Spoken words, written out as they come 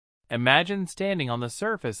Imagine standing on the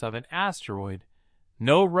surface of an asteroid.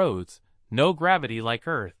 No roads, no gravity like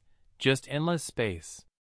Earth, just endless space.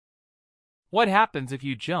 What happens if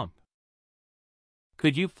you jump?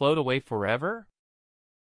 Could you float away forever?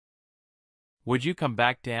 Would you come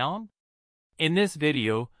back down? In this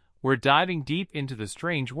video, we're diving deep into the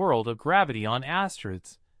strange world of gravity on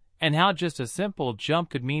asteroids, and how just a simple jump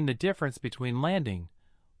could mean the difference between landing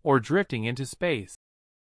or drifting into space.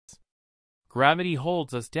 Gravity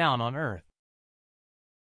holds us down on Earth.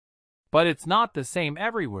 But it's not the same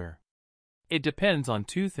everywhere. It depends on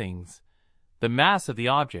two things: the mass of the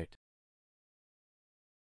object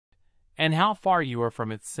and how far you are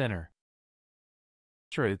from its center.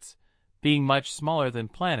 Asteroids, being much smaller than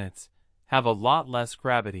planets, have a lot less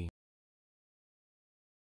gravity.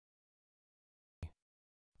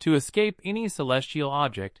 To escape any celestial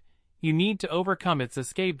object, you need to overcome its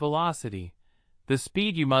escape velocity, the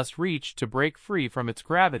speed you must reach to break free from its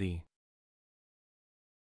gravity.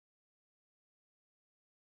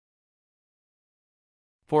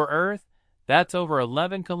 For Earth, that's over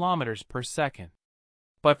 11 kilometers per second.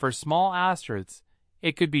 But for small asteroids,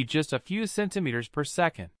 it could be just a few centimeters per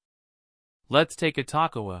second. Let's take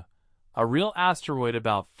Calçada, a real asteroid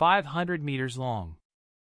about 500 meters long.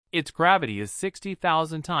 Its gravity is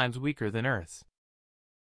 60,000 times weaker than Earth's.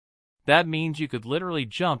 That means you could literally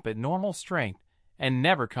jump at normal strength and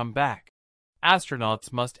never come back.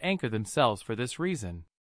 Astronauts must anchor themselves for this reason.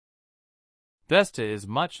 Vesta is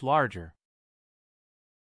much larger.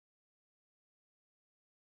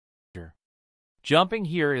 Jumping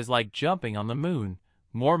here is like jumping on the moon,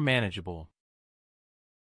 more manageable.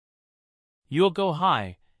 You'll go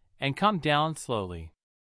high and come down slowly.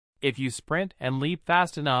 If you sprint and leap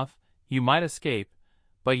fast enough, you might escape,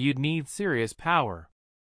 but you'd need serious power.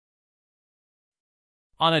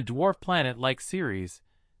 On a dwarf planet like Ceres,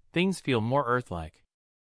 things feel more Earth-like.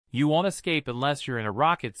 You won't escape unless you're in a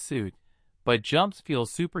rocket suit, but jumps feel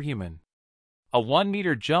superhuman. A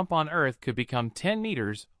 1-meter jump on Earth could become 10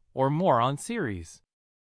 meters or more on Ceres.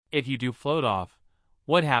 If you do float off,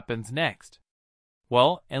 what happens next?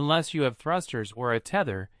 Well, unless you have thrusters or a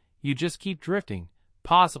tether, you just keep drifting,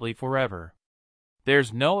 possibly forever.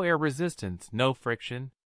 There's no air resistance, no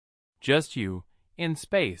friction. Just you, in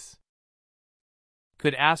space.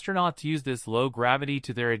 Could astronauts use this low gravity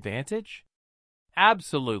to their advantage?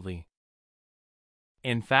 Absolutely.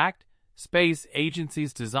 In fact, space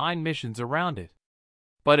agencies design missions around it.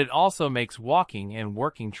 But it also makes walking and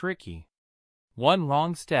working tricky. One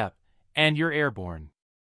wrong step, and you're airborne.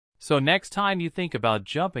 So next time you think about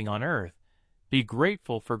jumping on Earth, be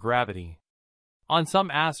grateful for gravity. On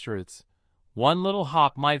some asteroids, one little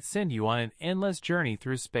hop might send you on an endless journey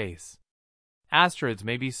through space. Asteroids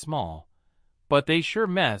may be small, but they sure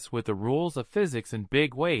mess with the rules of physics in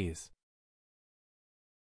big ways.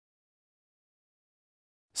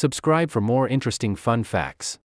 Subscribe for more interesting fun facts.